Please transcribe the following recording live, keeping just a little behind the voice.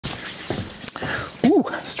Ooh,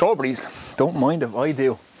 strawberries. Don't mind if I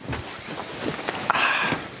do.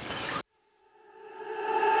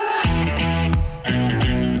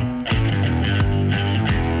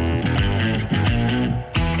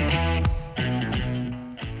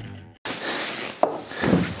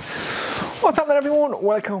 What's happening, everyone?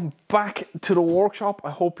 Welcome back to the workshop.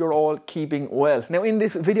 I hope you're all keeping well. Now in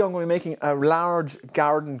this video I'm going to be making a large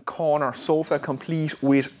garden corner sofa complete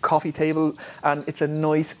with coffee table, and it's a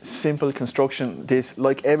nice simple construction. This,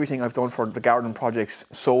 like everything I've done for the garden projects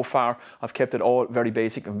so far, I've kept it all very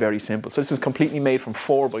basic and very simple. So this is completely made from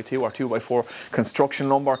 4x2 or 2x4 construction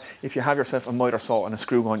lumber. If you have yourself a miter saw and a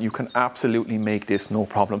screw gun, you can absolutely make this no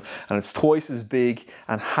problem, and it's twice as big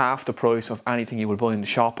and half the price of anything you will buy in the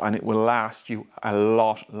shop, and it will last you a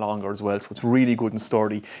lot longer as well. So it's really good and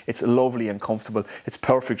sturdy, it's lovely and comfortable, it's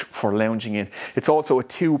perfect for lounging in. It's also a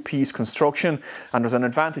two-piece construction, and there's an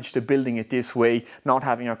advantage to building it this way, not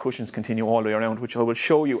having our cushions continue all the way around, which I will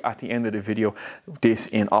show you at the end of the video, this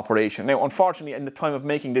in operation. Now unfortunately, in the time of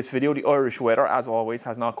making this video, the Irish weather, as always,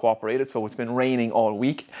 has not cooperated, so it's been raining all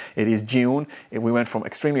week. It is June, we went from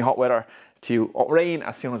extremely hot weather to rain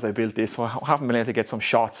as soon as I built this, so I haven't been able to get some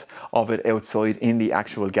shots of it outside in the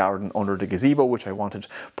actual garden under the gazebo, which I wanted,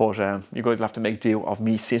 but you guys will have to make do of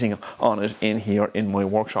me sitting on it in here in my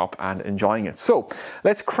workshop and enjoying it. So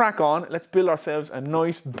let's crack on, let's build ourselves a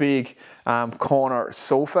nice big corner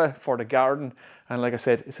sofa for the garden. And like I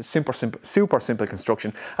said, it's a super simple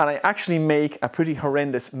construction. And I actually make a pretty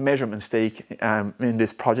horrendous measurement mistake in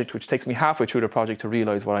this project, which takes me halfway through the project to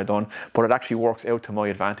realize what I've done, but it actually works out to my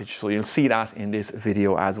advantage. So you'll see that in this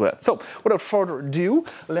video as well. So without further ado,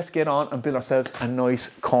 let's get on and build ourselves a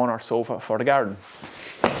nice corner sofa for the garden.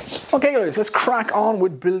 Okay guys, let's crack on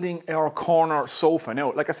with building our corner sofa.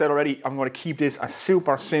 Now, like I said already, I'm going to keep this a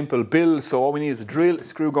super simple build. So all we need is a drill, a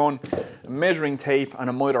screw gun, a measuring tape and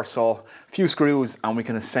a miter saw, a few screws, and we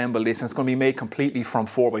can assemble this. And it's going to be made completely from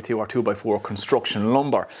 4x2 or 2x4 construction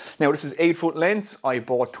lumber. Now this is 8 foot lengths. I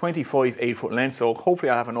bought 25 8-foot lengths, so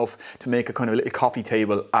hopefully I have enough to make a kind of a little coffee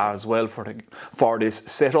table as well for this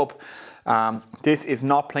setup. This is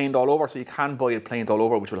not planed all over, so you can buy it planed all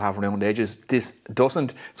over, which will have round edges. This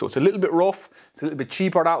doesn't, so it's a little bit rough, it's a little bit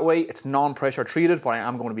cheaper that way. It's non-pressure treated, but I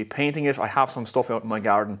am going to be painting it. I have some stuff out in my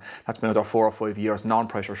garden that's been out there 4 or 5 years,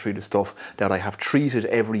 non-pressure treated stuff that I have treated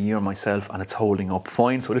every year myself, and it's holding up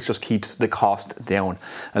fine. So this just keeps the cost down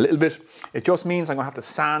a little bit. It just means I'm going to have to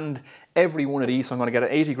sand every one of these, so I'm going to get an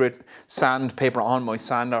 80 grit sandpaper on my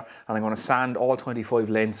sander, and I'm going to sand all 25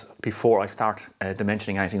 lengths before I start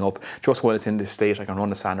dimensioning anything up. Just while it's in this state, I can run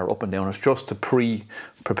the sander up and down it just to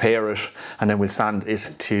prepare it, and then we'll sand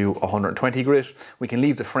it to 120 grit. We can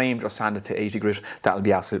leave the frame, just sand it to 80 grit. That'll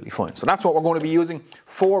be absolutely fine. So that's what we're going to be using,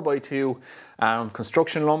 4x2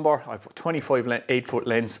 construction lumber. I've 25 8-foot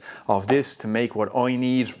lengths of this to make what I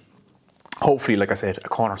need. Hopefully, like I said, a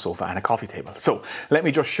corner sofa and a coffee table. So let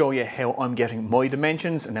me just show you how I'm getting my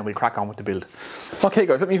dimensions, and then we'll crack on with the build. Okay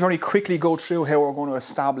guys, let me very quickly go through how we're going to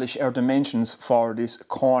establish our dimensions for this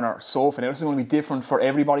corner sofa. Now this is going to be different for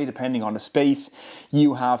everybody depending on the space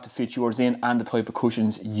you have to fit yours in and the type of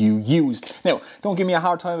cushions you used. Now, don't give me a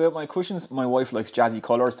hard time about my cushions. My wife likes jazzy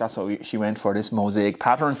colours, that's why she went for this mosaic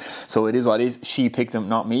pattern. So it is what it is. She picked them,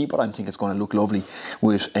 not me, but I think it's going to look lovely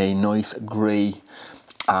with a nice grey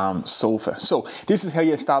sofa. So this is how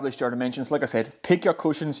you establish your dimensions. Like I said, pick your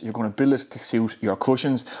cushions. You're going to build it to suit your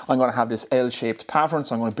cushions. I'm going to have this L-shaped pattern,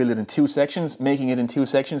 so I'm going to build it in 2 sections. Making it in 2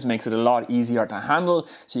 sections makes it a lot easier to handle,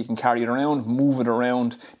 so you can carry it around, move it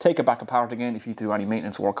around, take it back apart again. If you do any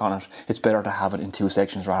maintenance work on it, it's better to have it in 2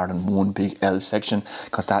 sections rather than one big L section,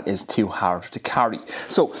 because that is too hard to carry.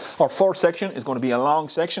 So our first section is going to be a long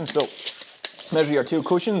section. So measure your 2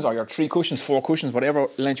 cushions or your 3 cushions, 4 cushions, whatever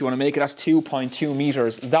length you want to make it. That's 2.2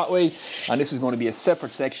 meters that way, and this is going to be a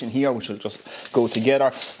separate section here which will just go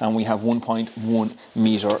together, and we have 1.1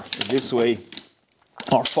 meter this way,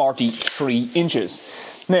 or 43 inches.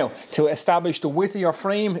 Now, to establish the width of your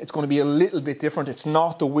frame, it's going to be a little bit different. It's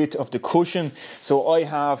not the width of the cushion. So I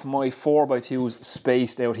have my 4x2s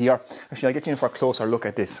spaced out here. Actually, I'll get you in for a closer look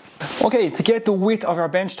at this. Okay, to get the width of our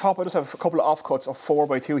bench top, I just have a couple of offcuts of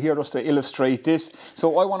 4x2 here just to illustrate this.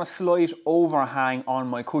 So I want a slight overhang on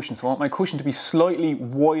my cushion. So I want my cushion to be slightly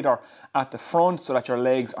wider at the front so that your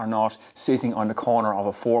legs are not sitting on the corner of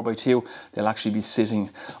a 4x2. They'll actually be sitting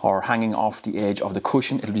or hanging off the edge of the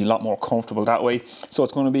cushion. It'll be a lot more comfortable that way. So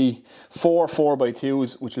it's going to be 4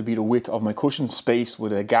 4x2s, which will be the width of my cushion, spaced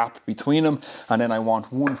with a gap between them. And then I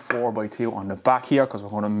want 1 4x2 on the back here, because we're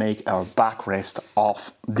going to make our backrest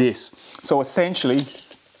off this. So essentially,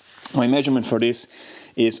 my measurement for this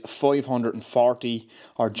is 540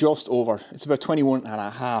 or just over, it's about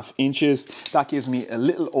 21.5 inches. That gives me a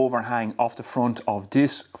little overhang off the front of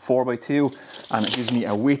this 4x2, and it gives me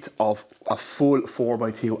a width of a full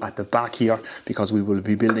 4x2 at the back here, because we will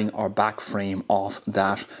be building our back frame off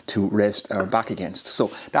that to rest our back against.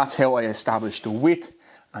 So that's how I established the width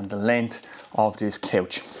and the length of this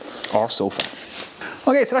couch or sofa.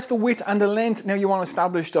 Okay, so that's the width and the length. Now you want to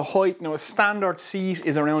establish the height. Now a standard seat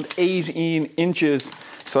is around 18 inches,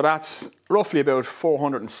 so that's roughly about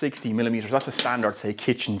 460 millimeters. That's a standard, say,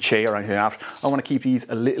 kitchen chair or anything like that. I want to keep these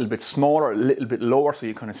a little bit smaller, a little bit lower, so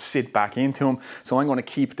you kind of sit back into them. So I'm going to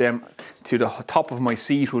keep them to the top of my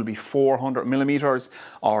seat will be 400 millimeters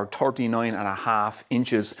or 39.5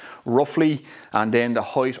 inches roughly. And then the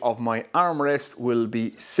height of my armrest will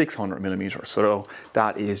be 600 millimeters. So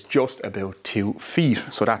that is just about 2 feet.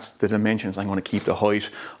 So that's the dimensions. I'm going to keep the height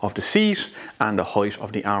of the seat and the height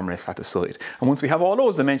of the armrest at the side. And once we have all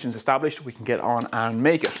those dimensions established, we can get on and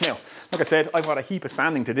make it. Now, like I said, I've got a heap of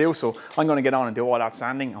sanding to do, so I'm going to get on and do all that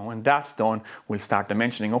sanding, and when that's done, we'll start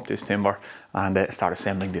dimensioning up this timber and start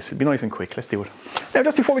assembling this. It'll be nice and quick. Let's do it. Now,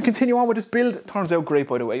 just before we continue on with this build, it turns out great,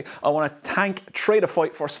 by the way, I want to thank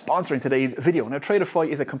Tradeify for sponsoring today's video. Now, Tradeify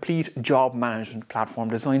is a complete job management platform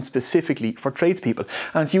designed specifically for tradespeople,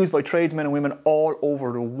 and it's used by tradesmen and women all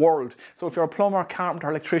over the world. So if you're a plumber, carpenter,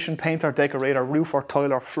 electrician, painter, decorator, roofer,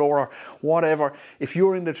 tiler, floorer, whatever, if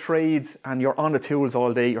you're in the trades and you're on the tools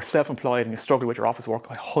all day, you're self-employed and you struggle with your office work,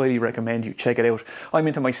 I highly recommend you check it out. I'm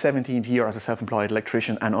into my 17th year as a self-employed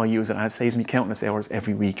electrician, and I use it, and it saves me countless hours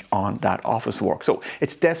every week on that office work. So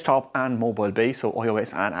it's desktop and mobile based, so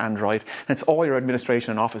iOS and Android, and it's all your administration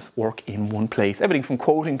and office work in one place. Everything from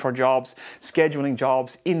quoting for jobs, scheduling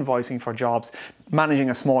jobs, invoicing for jobs, managing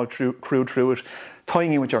a small crew through it,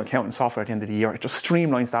 tying in with your accounting software at the end of the year. It just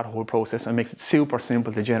streamlines that whole process and makes it super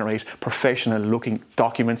simple to generate professional looking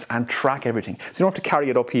documents and track everything. So you don't have to carry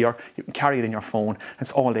it up here, you can carry it in your phone.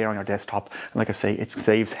 It's all there on your desktop. And like I say, it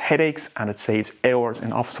saves headaches and it saves hours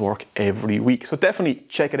in office work every week. So definitely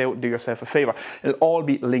check it out and do yourself a favor. It'll all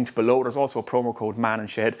be linked below. There's also a promo code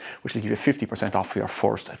MANANDSHED, which will give you 50% off for your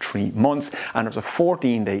first 3 months. And there's a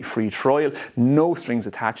 14-day free trial, no strings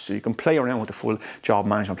attached. So you can play around with the full job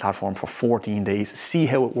management platform for 14 days. See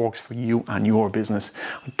how it works for you and your business.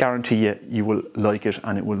 I guarantee you will like it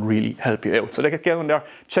and it will really help you out. So get on there,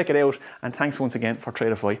 check it out, and thanks once again for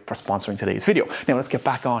Tradeify for sponsoring today's video. Now let's get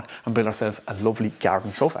back on and build ourselves a lovely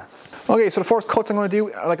garden sofa. Okay, so the first cuts I'm going to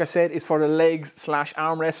do, like I said, is for the legs /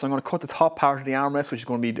 armrest. So I'm going to cut the top part of the armrest, which is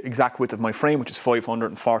going to be the exact width of my frame, which is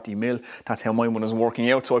 540 mil. That's how my one is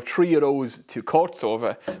working out. So I have 3 of those to cut. So I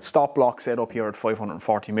have a stop block set up here at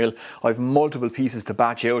 540 mil. I have multiple pieces to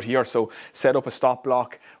batch out here. So set up a stop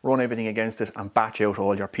block, run everything against it, and batch out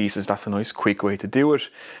all your pieces. That's a nice quick way to do it.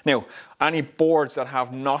 Now, any boards that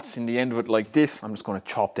have knots in the end of it like this, I'm just going to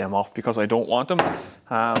chop them off because I don't want them.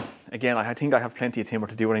 Again, I think I have plenty of timber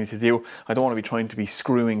to do what I need to do. I don't want to be trying to be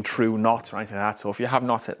screwing through knots or anything like that. So if you have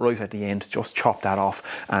knots right at the end, just chop that off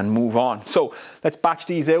and move on. So let's batch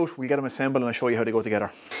these out. We'll get them assembled and I'll show you how they go together.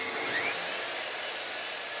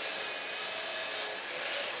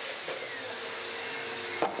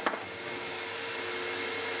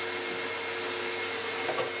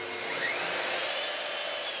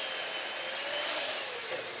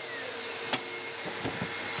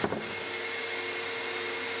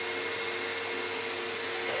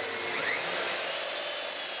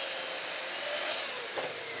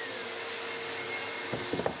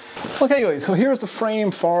 Okay guys, so here's the frame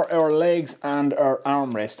for our legs and our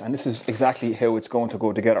armrest, and this is exactly how it's going to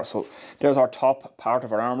go together. So there's our top part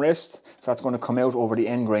of our armrest, so that's going to come out over the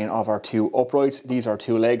end grain of our 2 uprights. These are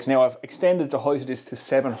 2 legs. Now I've extended the height of this to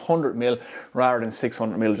 700 mil rather than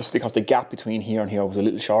 600 mil, just because the gap between here and here was a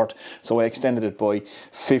little short. So I extended it by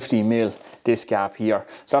 50 mil, this gap here.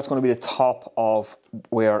 So that's going to be the top of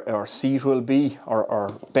where our seat will be, or our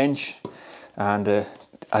bench, and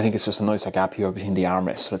I think it's just a nicer gap here between the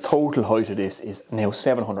armrests. So the total height of this is now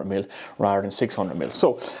 700 mil rather than 600 mil.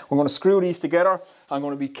 So we're going to screw these together. I'm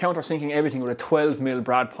going to be countersinking everything with a 12 mil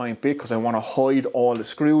brad point bit because I want to hide all the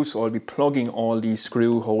screws. So I'll be plugging all these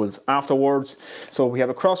screw holes afterwards. So we have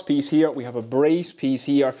a cross piece here, we have a brace piece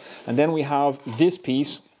here, and then we have this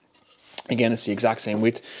piece Again, it's the exact same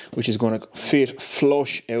width, which is going to fit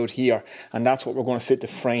flush out here. And that's what we're going to fit the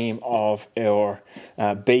frame of our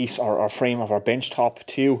base or our frame of our bench top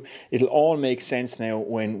to. It'll all make sense now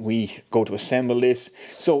when we go to assemble this.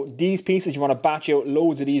 So these pieces, you want to batch out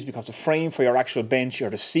loads of these because the frame for your actual bench or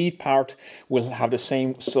the seat part will have the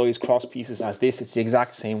same size cross pieces as this. It's the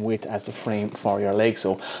exact same width as the frame for your leg.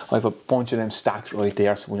 So I have a bunch of them stacked right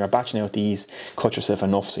there. So when you're batching out these, cut yourself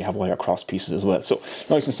enough so you have all your cross pieces as well. So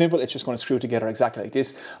nice and simple. It's just going to screw together exactly like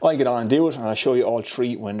this. I'll get on and do it, and I'll show you all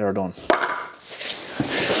three when they're done.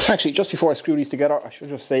 Actually, just before I screw these together, I should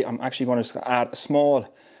just say I'm actually going to add a small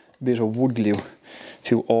bit of wood glue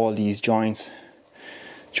to all these joints,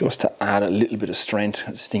 just to add a little bit of strength.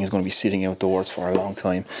 This thing is going to be sitting outdoors for a long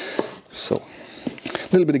time. So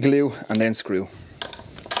a little bit of glue and then screw.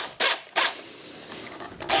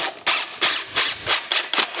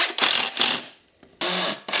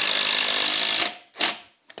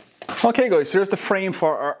 Okay guys, so here's the frame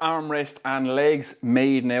for our armrest and legs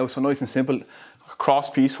made now. So nice and simple. Cross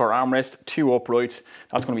piece for armrest, 2 uprights.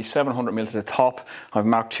 That's going to be 700mm to the top. I've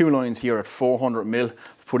marked 2 lines here at 400mm.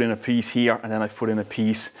 I've put in a piece here, and then I've put in a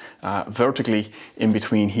piece vertically in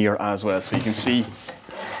between here as well. So you can see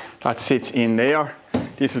that sits in there.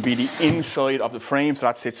 This will be the inside of the frame, so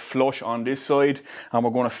that sits flush on this side. And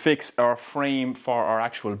we're going to fix our frame for our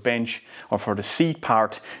actual bench or for the seat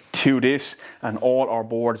part to this, and all our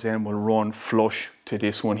boards then will run flush to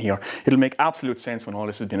this one here. It'll make absolute sense when all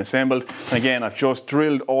this has been assembled. And again, I've just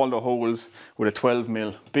drilled all the holes with a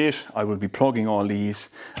 12mm bit. I will be plugging all these,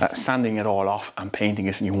 sanding it all off and painting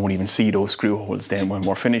it, and you won't even see those screw holes then when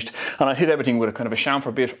we're finished. And I'll hit everything with a kind of a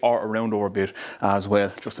chamfer bit or a round over bit as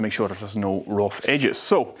well, just to make sure that there's no rough edges.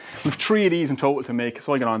 So we've 3 of these in total to make,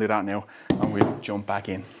 so I'll get on to that now and we'll jump back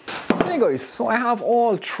in. Hey guys, so I have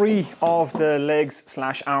all 3 of the legs /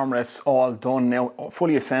 armrests all done now,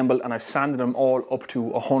 fully assembled, and I've sanded them all up to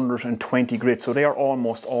 120 grit, so they are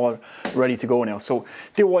almost all ready to go now. So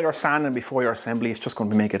do all your sanding before your assembly. It's just going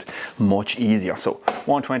to make it much easier. So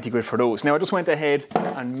 120 grit for those. Now I just went ahead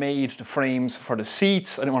and made the frames for the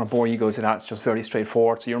seats. I don't want to bore you guys with that, it's just very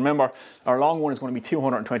straightforward. So you remember our long one is going to be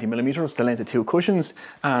 220mm, the length of 2 cushions,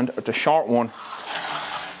 and the short one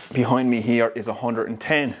behind me here is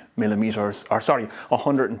 110 centimeters,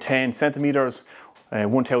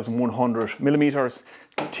 1100 millimeters,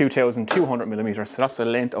 2200 millimeters. So that's the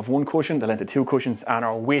length of 1 cushion, the length of 2 cushions, and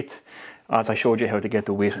our width, as I showed you how to get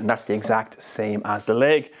the width, and that's the exact same as the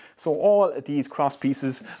leg. So all of these cross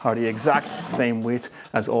pieces are the exact same width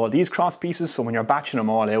as all these cross pieces. So when you're batching them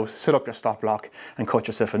all out, set up your stop block and cut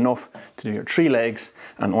yourself enough to do your 3 legs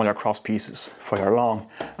and all your cross pieces for your long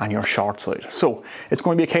and your short side. So it's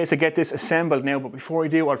going to be a case of get this assembled now, but before I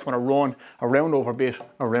do, I just want to run a round over bit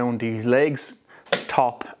around these legs,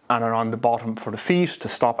 top and around the bottom for the feet to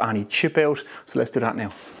stop any chip out. So let's do that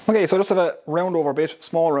now. Okay, so I just have a round over bit,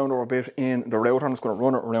 small round over bit in the router. I'm just going to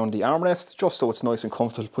run it around the armrest just so it's nice and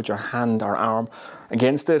comfortable. Put your hand or arm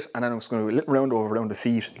against it, and then I'm just going to do a little round over around the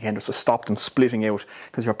feet again just to stop them splitting out,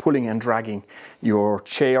 because you're pulling and dragging your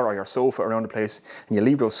chair or your sofa around the place and you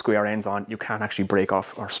leave those square ends on, you can't actually break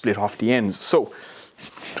off or split off the ends. So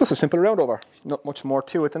just a simple round over, not much more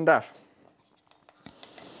to it than that.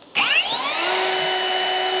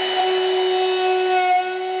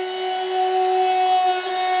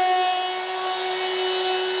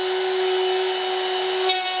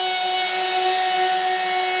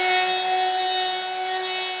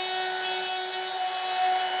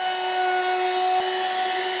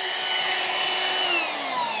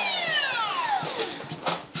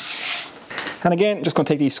 And again, just going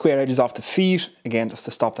to take these square edges off the feet, again, just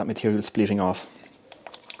to stop that material splitting off.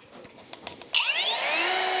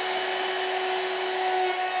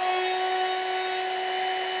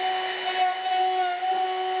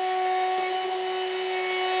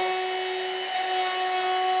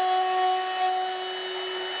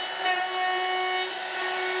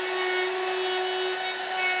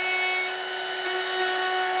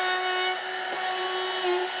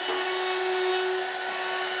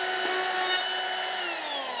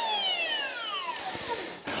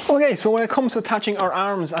 Okay, so when it comes to attaching our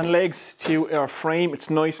arms and legs to our frame, it's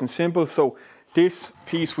nice and simple. So this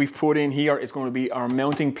piece we've put in here is going to be our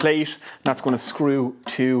mounting plate. That's going to screw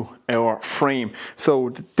to our frame.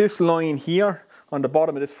 So this line here on the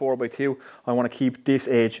bottom of this 4x2, I want to keep this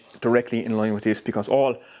edge directly in line with this, because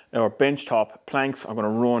all our bench top planks are going to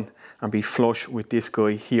run and be flush with this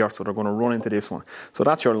guy here, so they're going to run into this one. So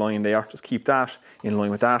that's your line there, just keep that in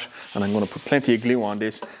line with that, and I'm going to put plenty of glue on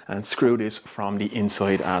this and screw this from the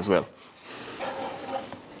inside as well.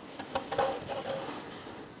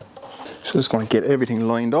 So just going to get everything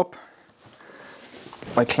lined up.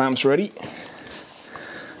 my clamps ready.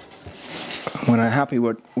 When I'm happy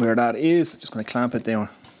with where that is, I'm just going to clamp it down.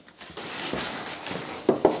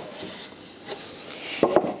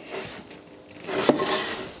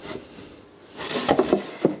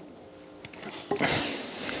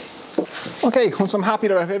 Okay, once I'm happy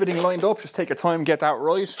that I have everything lined up, just take your time, get that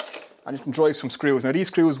right, and you can drive some screws. Now these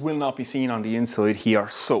screws will not be seen on the inside here,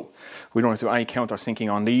 so we don't have to do any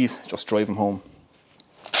countersinking on these, just drive them home.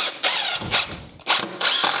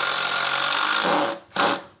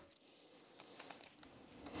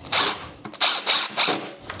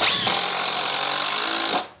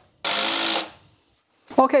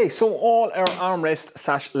 Okay, so all our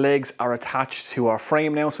armrest / legs are attached to our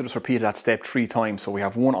frame now, so just repeat that step 3 times. So we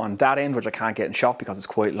have one on that end, which I can't get in shot because it's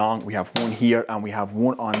quite long. We have one here and we have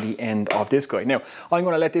one on the end of this guy. Now, I'm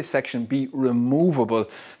going to let this section be removable.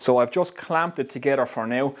 So I've just clamped it together for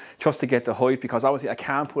now, just to get the height, because obviously I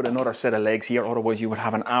can't put another set of legs here, otherwise you would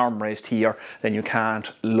have an armrest here, then you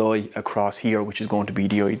can't lie across here, which is going to be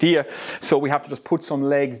the idea. So we have to just put some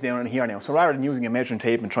legs down in here now. So rather than using a measuring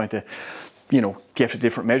tape and trying to, you know, get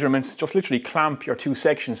different measurements, just literally clamp your 2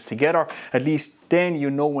 sections together. At least then you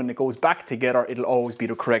know when it goes back together, it'll always be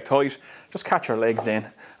the correct height. Just catch your legs then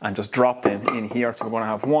and just drop them in here. So we're going to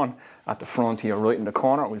have one at the front here, right in the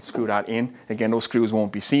corner. We'll screw that in. Again, those screws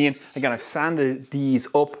won't be seen. Again, I've sanded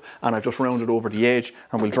these up and I've just rounded over the edge,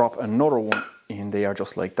 and we'll drop another one in there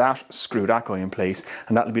just like that, screw that guy in place,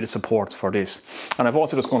 and that'll be the supports for this. And I've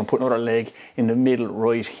also just going to put another leg in the middle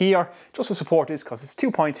right here just to support this, because it's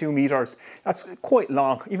 2.2 meters. That's quite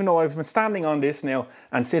long. Even though I've been standing on this now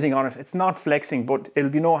and sitting on it, it's not flexing, but it'll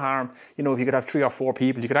be no harm. You know, if you could have 3 or 4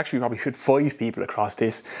 people, you could actually probably fit 5 people across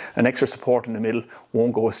this. An extra support in the middle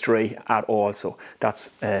won't go astray at all, so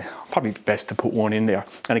that's probably best to put one in there.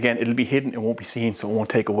 And again, it'll be hidden, it won't be seen, so it won't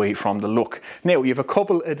take away from the look. Now, you have a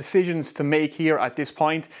couple of decisions to make here at this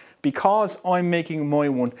point. Because I'm making my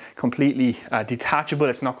one completely detachable,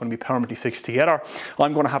 it's not going to be permanently fixed together,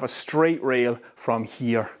 I'm going to have a straight rail from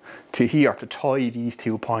here to here to tie these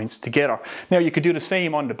 2 points together. Now you could do the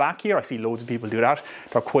same on the back here. I see loads of people do that.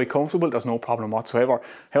 They're quite comfortable, there's no problem whatsoever.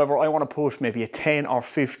 However, I want to put maybe a 10 or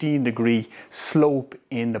 15 degree slope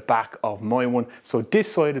in the back of my one. So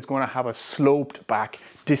this side is going to have a sloped back,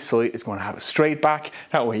 this side is going to have a straight back.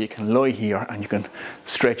 That way you can lie here and you can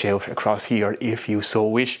stretch out across here if you so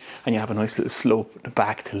wish, and you have a nice little slope at the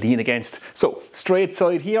back to lean against. So straight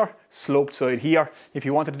side here, sloped side here. If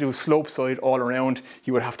you wanted to do a slope side all around,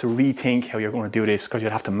 you would have to rethink how you're going to do this, because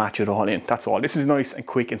you'd have to match it all in. That's all. This is nice and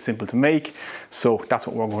quick and simple to make, so that's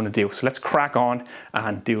what we're going to do. So let's crack on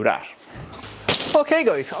and do that. Okay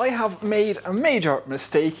guys, I have made a major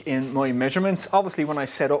mistake in my measurements. Obviously when I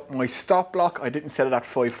set up my stop block, I didn't set it at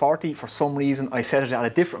 540. For some reason I set it at a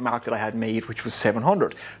different mark that I had made, which was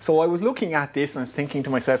 700. So I was looking at this and I was thinking to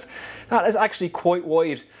myself, that is actually quite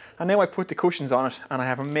wide. And now I put the cushions on it and I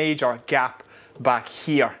have a major gap back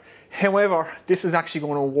here. However, this is actually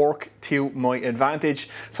going to work to my advantage.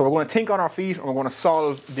 So we're going to think on our feet and we're going to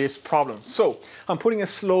solve this problem. So I'm putting a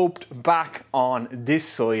sloped back on this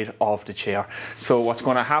side of the chair. So what's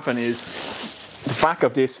going to happen is the back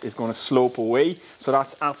of this is going to slope away. So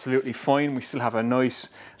that's absolutely fine. We still have a nice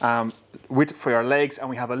width for your legs, and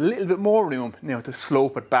we have a little bit more room now to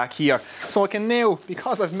slope it back here. So I can now,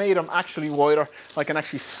 because I've made them actually wider, I can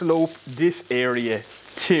actually slope this area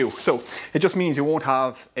too. So it just means you won't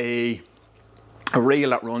have a rail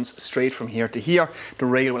that runs straight from here to here. The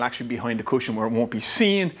rail will actually be behind the cushion where it won't be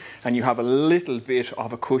seen, and you have a little bit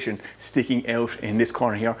of a cushion sticking out in this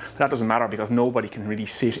corner here. But that doesn't matter because nobody can really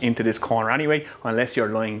sit into this corner anyway unless you're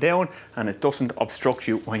lying down, and it doesn't obstruct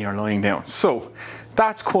you when you're lying down. So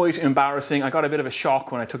that's quite embarrassing. I got a bit of a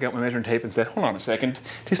shock when I took out my measuring tape and said, hold on a second,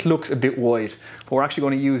 this looks a bit wide, but we're actually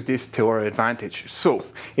going to use this to our advantage. So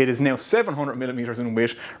it is now 700 millimeters in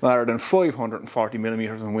width rather than 540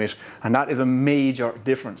 millimeters in width, and that is a major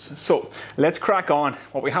difference. So let's crack on.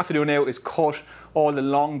 What we have to do now is cut all the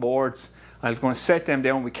long boards. I'm going to set them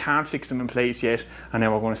down. We can't fix them in place yet, and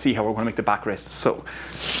then we're going to see how we're going to make the backrest. So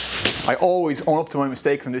I always own up to my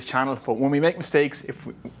mistakes on this channel, but when we make mistakes, if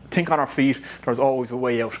we think on our feet, there's always a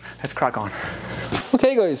way out. Let's crack on.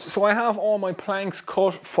 Okay guys, so I have all my planks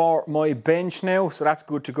cut for my bench now, so that's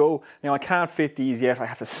good to go. Now I can't fit these yet. I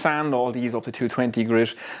have to sand all these up to 220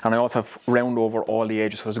 grit, and I also have round over all the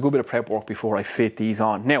edges, so there's a good bit of prep work before I fit these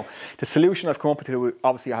on. Now, the solution I've come up with,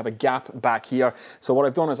 obviously I have a gap back here, so what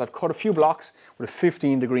I've done is I've cut a few blocks with a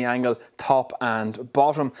 15-degree angle, top and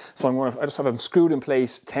bottom. So I just have them screwed in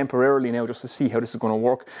place temporarily now just to see how this is going to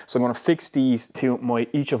work. So I'm going to fix these to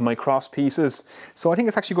each of my cross pieces. So I think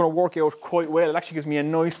it's actually going to work out quite well. It actually gives me a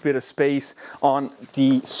nice bit of space on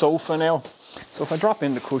the sofa now. So if I drop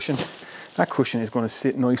in the cushion, that cushion is going to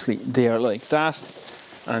sit nicely there like that.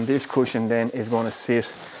 And this cushion then is going to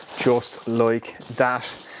sit just like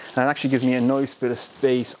that. And it actually gives me a nice bit of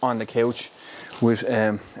space on the couch with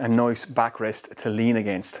a nice backrest to lean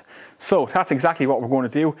against. So that's exactly what we're going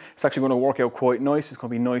to do. It's actually going to work out quite nice. It's going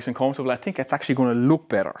to be nice and comfortable. I think it's actually going to look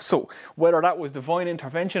better. So whether that was divine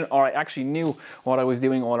intervention or I actually knew what I was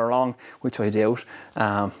doing all along, which I doubt,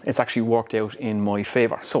 it's actually worked out in my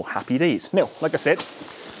favor. So happy days. Now, like I said,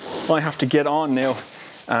 I have to get on now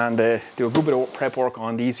and do a good bit of prep work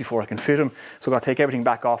on these before I can fit them. So I've got to take everything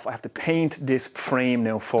back off. I have to paint this frame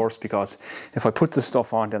now first, because if I put the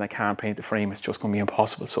stuff on, then I can't paint the frame. It's just going to be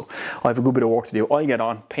impossible. So I have a good bit of work to do. I get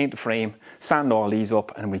on, paint the frame, sand all these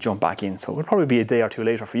up, and we'll jump back in. So it'll probably be a day or two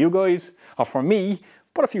later for you guys, or for me,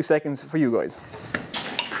 but a few seconds for you guys.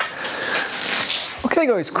 Okay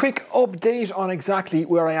guys, quick update on exactly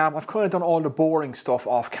where I am. I've kind of done all the boring stuff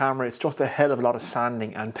off camera. It's just a hell of a lot of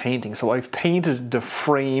sanding and painting. So I've painted the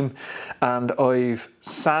frame and I've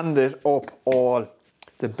sanded up all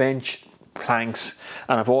the bench planks,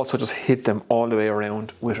 and I've also just hit them all the way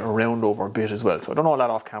around with a round over bit as well. So I've done all that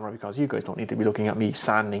off camera because you guys don't need to be looking at me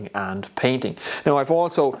sanding and painting. Now I've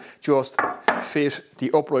also just fit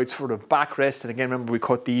the uprights for the backrest, and again remember we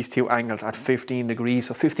cut these two angles at 15 degrees.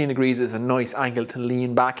 So 15 degrees is a nice angle to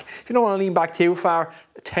lean back. If you don't want to lean back too far,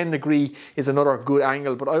 10 degree is another good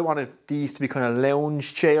angle, but I wanted these to be kind of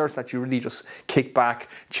lounge chairs that you really just kick back,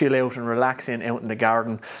 chill out and relax in out in the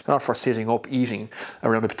garden. They're not for sitting up eating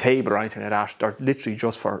around a table or anything like that. They're literally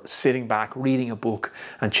just for sitting back, reading a book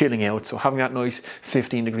and chilling out. So having that nice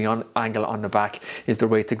 15 degree angle on the back is the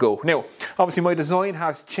way to go. Now obviously my design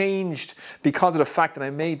has changed because of the fact that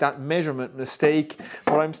I made that measurement mistake,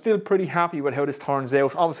 but I'm still pretty happy with how this turns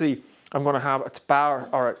out. Obviously I'm going to have a bar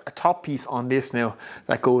or a top piece on this now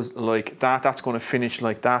that goes like that. That's going to finish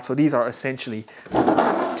like that. So these are essentially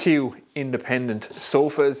two independent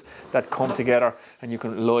sofas that come together, and you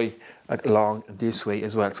can lie along this way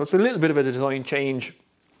as well. So it's a little bit of a design change.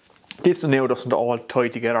 This now doesn't all tie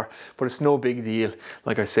together, but it's no big deal.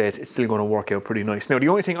 Like I said, it's still going to work out pretty nice. Now the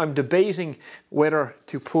only thing I'm debating whether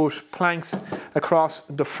to put planks across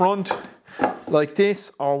the front like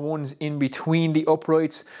this or ones in between the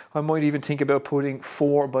uprights. I might even think about putting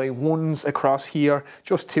 4x1s across here,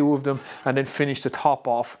 just two of them, and then finish the top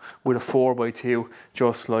off with a 4x2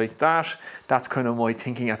 just like that. That's kind of my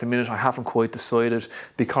thinking at the minute. I haven't quite decided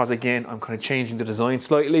because again I'm kind of changing the design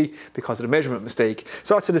slightly because of the measurement mistake.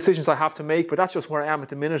 So that's the decisions I have to make, but that's just where I am at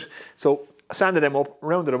the minute. So I sanded them up,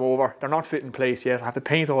 rounded them over. They're not fit in place yet. I have to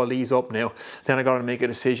paint all these up now. Then I got to make a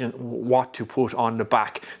decision what to put on the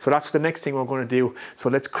back. So that's the next thing we're going to do. So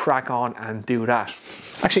let's crack on and do that.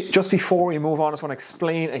 Actually, just before we move on, I just want to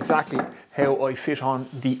explain exactly how I fit on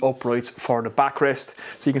the uprights for the backrest.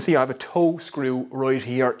 So you can see I have a toe screw right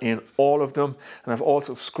here in all of them, and I've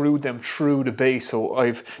also screwed them through the base. So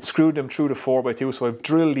I've screwed them through the 4x2. So I've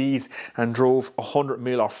drilled these and drove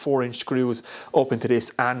 100mm or 4-inch screws up into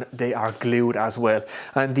this, and they are glued as well.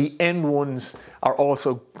 And the end ones are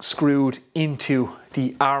also screwed into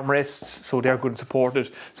the armrests, so they're good and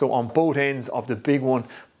supported. So on both ends of the big one,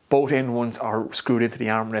 both end ones are screwed into the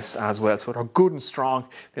armrests as well. So they're good and strong.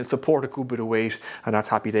 They'll support a good bit of weight, and that's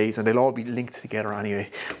happy days. And they'll all be linked together anyway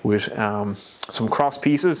with some cross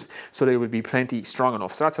pieces, so they will be plenty strong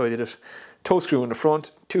enough. So that's how I did it. Toe screw in the front,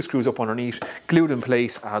 2 screws up underneath, glued in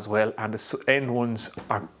place as well, and the end ones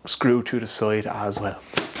are screwed to the side as well.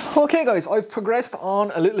 Okay guys, I've progressed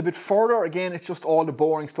on a little bit further. Again, it's just all the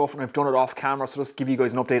boring stuff and I've done it off camera, so just to give you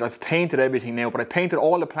guys an update, I've painted everything now, but I painted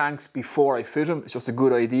all the planks before I fit them. It's just a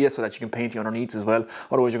good idea so that you can paint the underneath as well.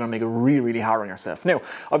 Otherwise you're going to make it really, really hard on yourself. Now,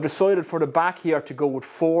 I've decided for the back here to go with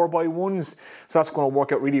 4x1s, so that's going to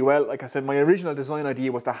work out really well. Like I said, my original design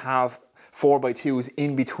idea was to have 4x2s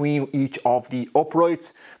in between each of the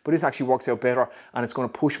uprights, but this actually works out better, and it's going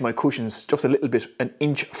to push my cushions just a little bit, an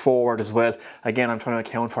inch forward as well. Again, I'm trying to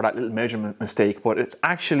account for that little measurement mistake, but it's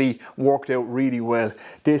actually worked out really well.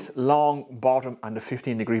 This long bottom and the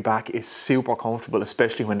 15-degree back is super comfortable,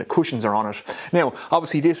 especially when the cushions are on it. Now,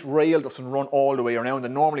 obviously this rail doesn't run all the way around,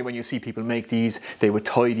 and normally when you see people make these, they would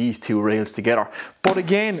tie these two rails together. But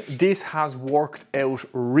again, this has worked out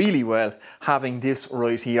really well, having this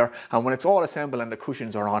right here, and when it's it's all assembled and the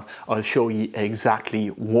cushions are on, I'll show you exactly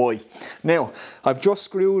why. Now, I've just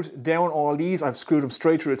screwed down all these. I've screwed them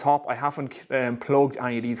straight through the top. I haven't plugged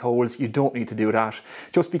any of these holes. You don't need to do that.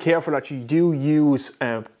 Just be careful that you do use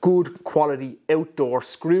good quality outdoor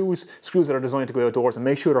screws that are designed to go outdoors, and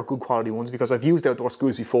make sure they're good quality ones, because I've used outdoor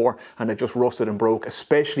screws before and they've just rusted and broke,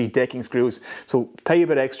 especially decking screws. So pay a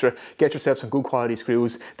bit extra, get yourself some good quality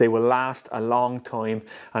screws. They will last a long time,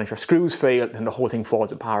 and if your screws fail, then the whole thing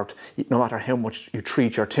falls apart, no matter how much you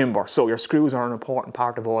treat your timber. So your screws are an important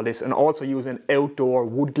part of all this, and also using outdoor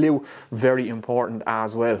wood glue, very important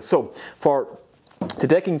as well. So for the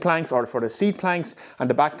decking planks, or for the seat planks and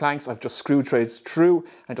the back planks, I've just screwed trades through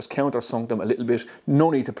and just countersunk them a little bit.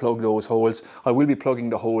 No need to plug those holes. I will be plugging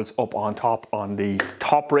the holes up on top on the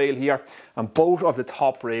top rail here, and both of the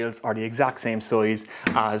top rails are the exact same size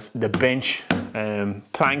as the bench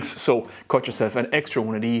planks, so cut yourself an extra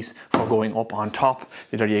one of these for going up on top.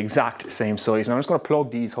 They're the exact same size. Now I'm just going to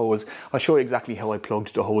plug these holes. I'll show you exactly how I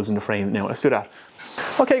plugged the holes in the frame. Now let's do that.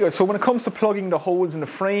 Okay guys, so when it comes to plugging the holes in the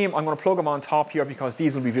frame, I'm going to plug them on top here because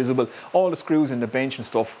these will be visible. All the screws in the bench and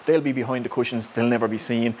stuff, they'll be behind the cushions, they'll never be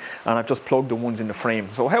seen, and I've just plugged the ones in the frame.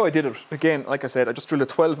 So how I did it, again, like I said, I just drilled a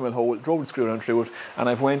 12mm hole, drove the screw down through it, and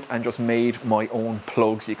I've went and just made my own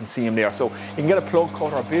plugs. You can see them there. So you can get a plug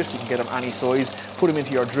cutter bit, you can get them any size, put them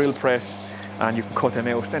into your drill press and you can cut them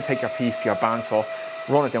out. Then take your piece to your bandsaw,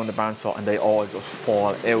 run it down the bandsaw, and they all just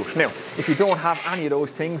fall out. Now, if you don't have any of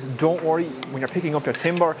those things, don't worry. When you're picking up your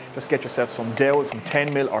timber, just get yourself some dowel, some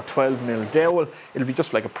 10mm or 12mm dowel. It'll be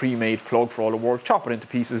just like a pre-made plug for all the work. Chop it into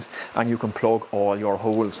pieces and you can plug all your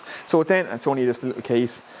holes. So then it's only this little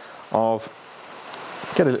case of,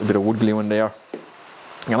 get a little bit of wood glue in there.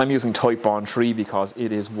 And I'm using Type Bond 3 because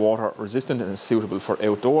it is water resistant and is suitable for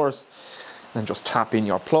outdoors. And just tap in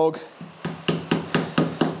your plug.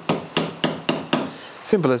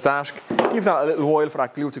 Simple as that. Give that a little while for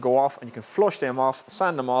that glue to go off, and you can flush them off,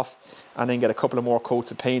 sand them off, and then get a couple of more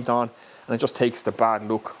coats of paint on, and it just takes the bad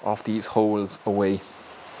look off these holes away.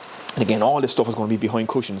 And again, all this stuff is going to be behind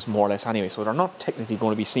cushions more or less anyway, so they're not technically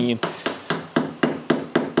going to be seen. But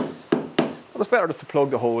it's better just to plug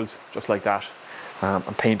the holes just like that.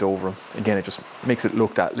 And paint over them. Again, it just makes it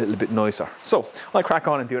look that little bit nicer. So I'll crack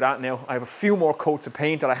on and do that now. I have a few more coats of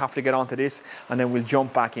paint that I have to get onto this, and then we'll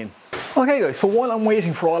jump back in. Okay guys, so while I'm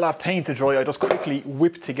waiting for all that paint to dry, I just quickly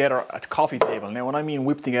whipped together a coffee table. Now when I mean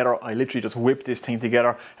whip together, I literally just whipped this thing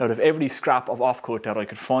together out of every scrap of offcut that I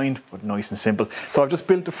could find, but nice and simple. So I've just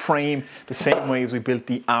built the frame the same way as we built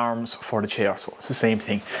the arms for the chair, so it's the same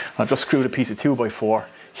thing. I've just screwed a piece of 2x4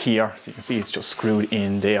 here, so you can see it's just screwed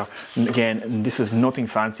in there. And again, this is nothing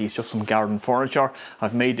fancy, it's just some garden furniture.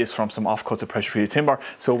 I've made this from some offcuts of pressure treated timber,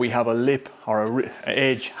 so we have a lip or a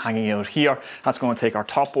edge hanging out here. That's going to take our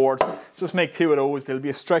top boards. Just make two of those. There'll be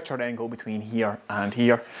a stretcher then go between here and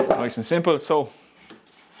here. Nice and simple. So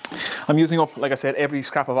I'm using up, like I said, every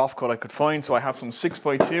scrap of offcut I could find. So I have some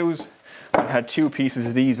 6x2s. I had two pieces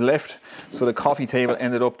of these left, so the coffee table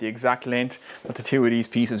ended up the exact length that the two of these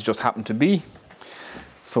pieces just happened to be.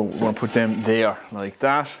 So we're going to put them there like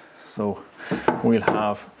that. So we'll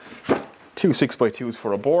have two 6x2s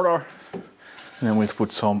for a border, and then we'll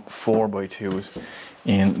put some 4x2s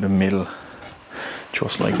in the middle,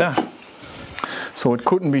 just like that. So it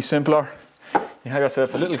couldn't be simpler. You have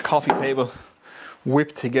yourself a little coffee table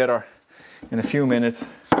whipped together in a few minutes,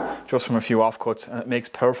 just from a few offcuts, and it makes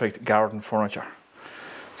perfect garden furniture.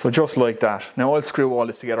 So just like that. Now I'll screw all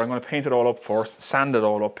this together. I'm going to paint it all up first, sand it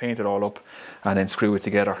all up, paint it all up, and then screw it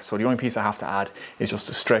together. So the only piece I have to add is just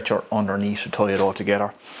a stretcher underneath to tie it all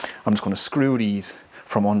together. I'm just going to screw these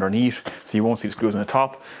from underneath, so you won't see the screws on the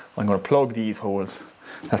top. I'm going to plug these holes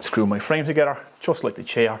that screw my frame together, just like the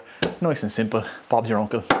chair. Nice and simple. Bob's your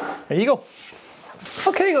uncle. There you go.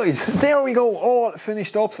 Okay guys, there we go, all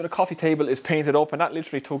finished up. So the coffee table is painted up, and that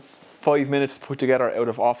literally took 5 minutes to put together out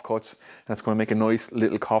of offcuts. That's going to make a nice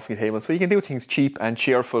little coffee table. So you can do things cheap and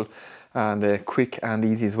cheerful and quick and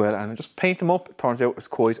easy as well, and just paint them up. It turns out it's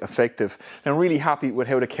quite effective. I'm really happy with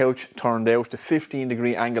how the couch turned out. The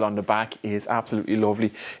 15-degree angle on the back is absolutely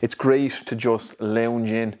lovely. It's great to just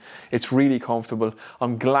lounge in. It's really comfortable.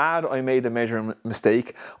 I'm glad I made the measurement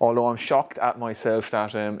mistake, although I'm shocked at myself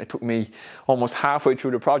that it took me almost halfway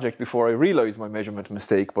through the project before I realized my measurement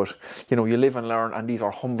mistake. But you know, you live and learn, and these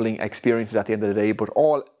are humbling experiences at the end of the day, but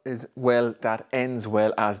all is well that ends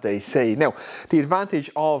well, as they say. Now, the advantage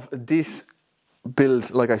of this build,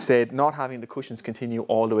 like I said, not having the cushions continue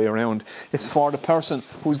all the way around, is for the person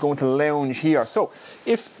who's going to lounge here. So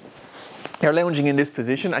if You're lounging in this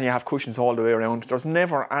position and you have cushions all the way around. There's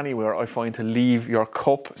never anywhere I find to leave your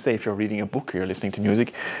cup, say if you're reading a book or you're listening to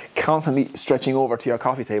music. Constantly stretching over to your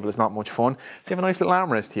coffee table is not much fun. So you have a nice little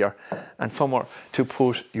armrest here and somewhere to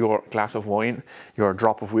put your glass of wine, your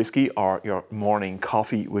drop of whiskey or your morning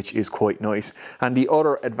coffee, which is quite nice. And the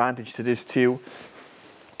other advantage to this too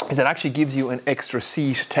is it actually gives you an extra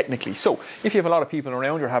seat technically. So if you have a lot of people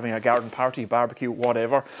around, you're having a garden party, barbecue,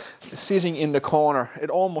 whatever, sitting in the corner, it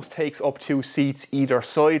almost takes up 2 seats either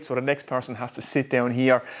side. So the next person has to sit down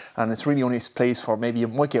here and it's really only a place for maybe you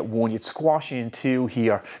might get 1, you'd squash in 2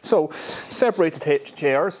 here. So separate the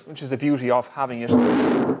chairs, which is the beauty of having it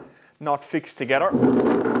not fixed together.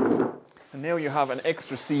 And now you have an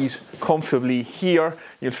extra seat comfortably here.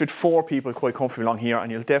 You'll fit 4 people quite comfortably along here and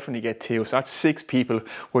you'll definitely get 2. So that's 6 people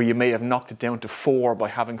where you may have knocked it down to 4 by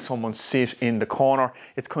having someone sit in the corner.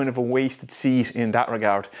 It's kind of a wasted seat in that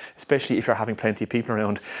regard, especially if you're having plenty of people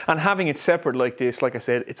around. And having it separate like this, like I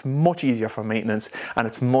said, it's much easier for maintenance and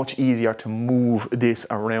it's much easier to move this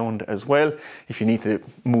around as well. If you need to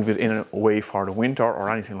move it in and away for the winter or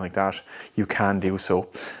anything like that, you can do so.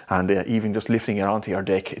 And even just lifting it onto your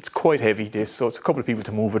deck, it's quite heavy. This, so it's a couple of people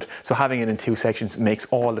to move it, so having it in 2 sections makes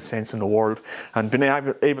all the sense in the world, and being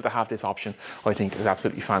able to have this option I think is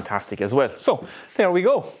absolutely fantastic as well. So there we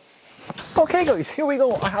go. Okay guys, here we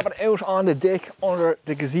go. I have it out on the deck under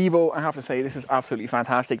the gazebo. I have to say this is absolutely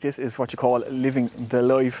fantastic. This is what you call living the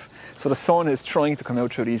life. So the sun is trying to come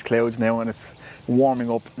out through these clouds now and it's warming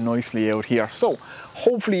up nicely out here. So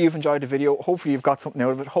hopefully you've enjoyed the video, hopefully you've got something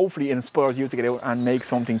out of it, hopefully it inspires you to get out and make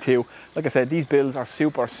something too. Like I said, these builds are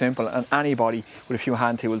super simple and anybody with a few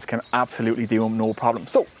hand tools can absolutely do them, no problem.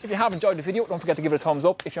 So if you have enjoyed the video, don't forget to give it a thumbs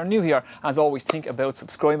up. If you're new here, as always, think about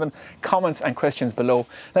subscribing. Comments and questions below,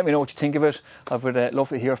 let me know what you think of it. I would love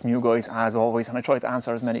to hear from you guys as always, and I try to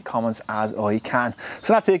answer as many comments as I can.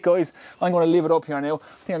 So that's it guys, I'm going to leave it up here now.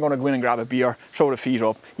 I think I'm going to go in and grab a beer, throw the feet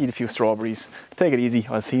up, eat a few strawberries. Take it easy,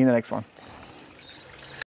 I'll see you in the next one.